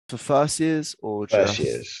for first years or First just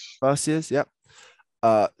years. first years? Yep.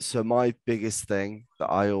 So my biggest thing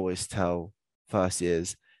that I always tell first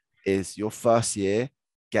years is your first year,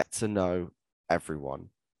 get to know everyone.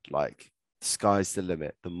 Like, sky's the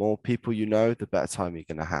limit. The more people you know, the better time you're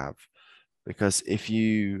gonna have. Because if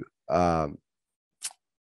you're a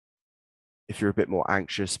bit more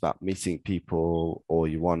anxious about meeting people or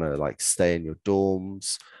you want to like stay in your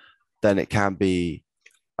dorms, then it can be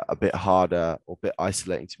a bit harder or a bit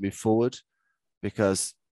isolating to move forward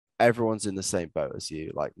because everyone's in the same boat as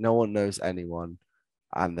you. Like, no one knows anyone,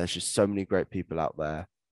 and there's just so many great people out there.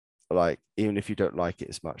 Like, even if you don't like it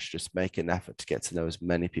as much, just make an effort to get to know as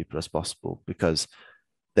many people as possible because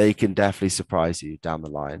they can definitely surprise you down the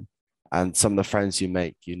line. And some of the friends you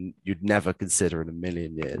make, you'd never consider in a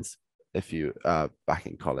million years if you back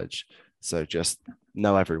in college. So just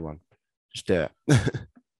know everyone. Just do it.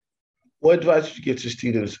 What advice would you give to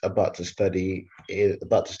students about to study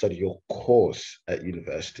your course at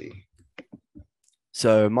university?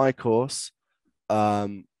 So my course,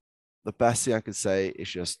 um, the best thing I can say is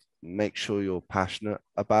just make sure you're passionate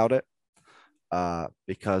about it,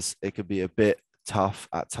 because it could be a bit tough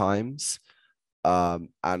at times. And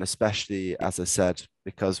especially, as I said,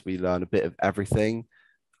 because we learn a bit of everything,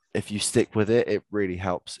 if you stick with it, it really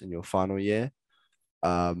helps in your final year.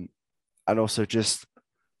 Um, and also just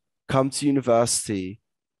come to university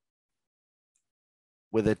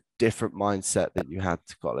with a different mindset than you had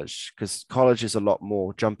to college, because college is a lot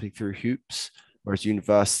more jumping through hoops, whereas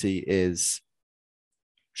university is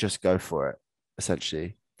just go for it,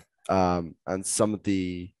 essentially. And some of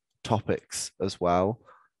the topics as well,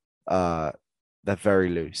 uh, they're very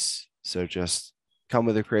loose. So just come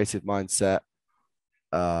with a creative mindset,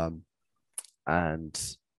 um, and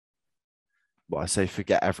well, I say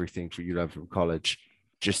forget everything for you learn from college.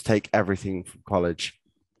 Just take everything from college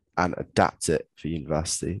and adapt it for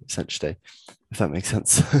university, essentially, if that makes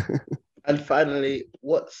sense. And finally,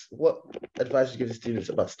 what advice would you give to students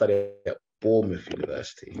about studying at Bournemouth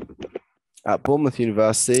University? At Bournemouth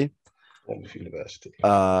University, Bournemouth University.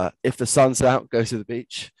 if the sun's out, go to the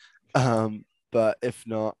beach. But if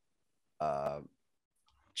not, um,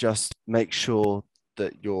 just make sure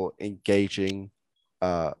that you're engaging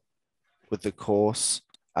uh, with the course.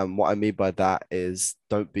 And what I mean by that is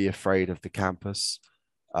don't be afraid of the campus.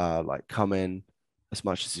 Like, come in as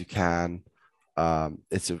much as you can. I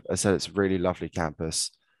said it's a really lovely campus.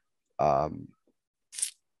 Um,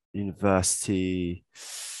 University.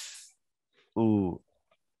 Ooh,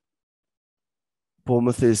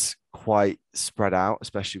 Bournemouth is quite spread out,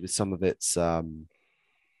 especially with some of its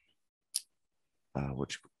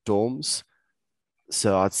what dorms.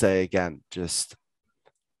 So I'd say again, just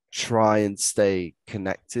try and stay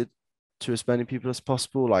connected to as many people as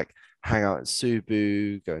possible. Like, hang out in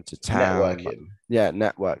Subu, go into town. Like, Networking. yeah,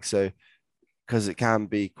 network. So because it can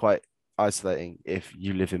be quite isolating if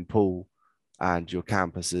you live in Poole and your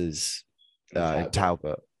campus is In in Talbot.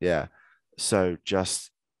 Talbot. Yeah. So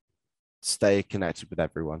just stay connected with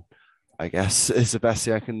everyone, I guess, is the best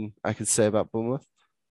thing I can say about Bournemouth.